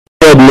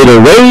the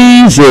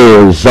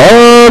races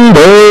on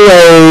the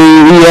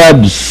way. We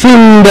have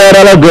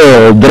Cinderella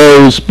Girl,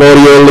 draws for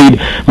your lead.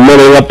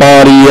 Moving a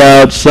party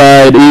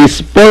outside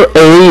is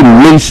 4A,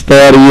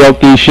 Mr.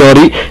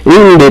 YOKISHOTI.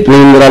 In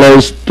between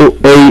runners,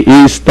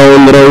 2A is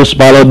Stone Rose,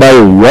 followed by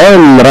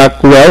 1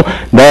 Rockwell.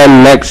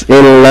 Then next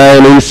in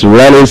line is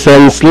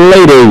Renaissance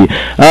Lady.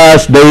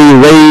 As they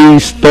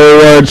race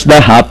towards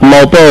the half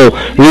mile pole,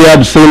 we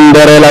have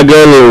Cinderella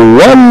Girl.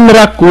 1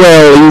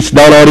 Rockwell is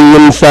down on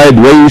the inside,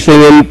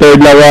 racing in third.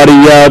 Now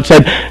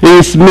outside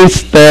is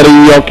Mr.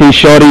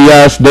 YOKISHOTI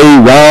as they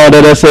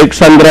rounded a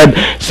 600.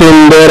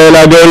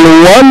 Cinderella Girl,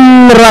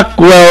 1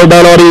 Rockwell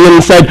down on the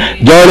inside.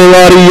 Joining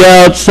on the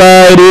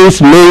outside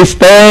is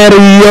Mr.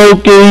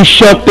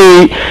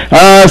 YOKISHOTI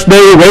as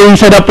they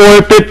race at a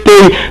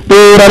 450.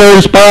 2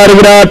 runners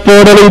parting out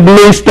for the lead.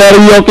 Mr.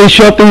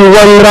 YOKISHOTI,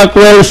 1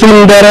 Rockwell,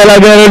 Cinderella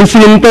Girl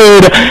in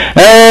third.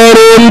 And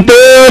in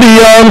third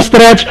home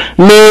stretch,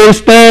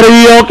 Mr.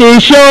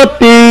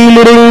 YOKISHOTI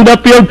leading the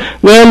field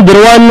when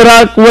 1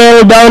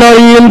 Rockwell down on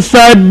the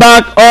inside,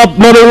 back up,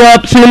 moving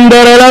up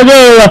Cinderella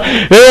Girl.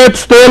 It's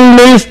still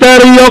Mr.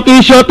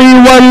 YOKISHOTI,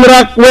 1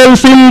 Rockwell,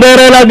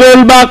 Cinderella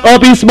Girl back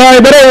up is by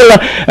the rail.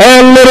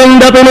 And leading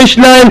the finish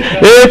line,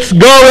 it's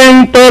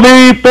going to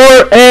be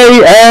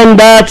 4A, and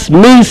that's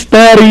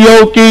Mr.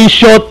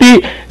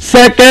 YOKISHOTI.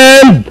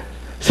 Second,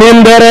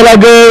 Cinderella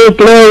Girl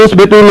close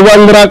between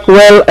 1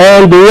 Rockwell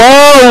and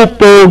wow,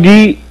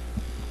 Pogi.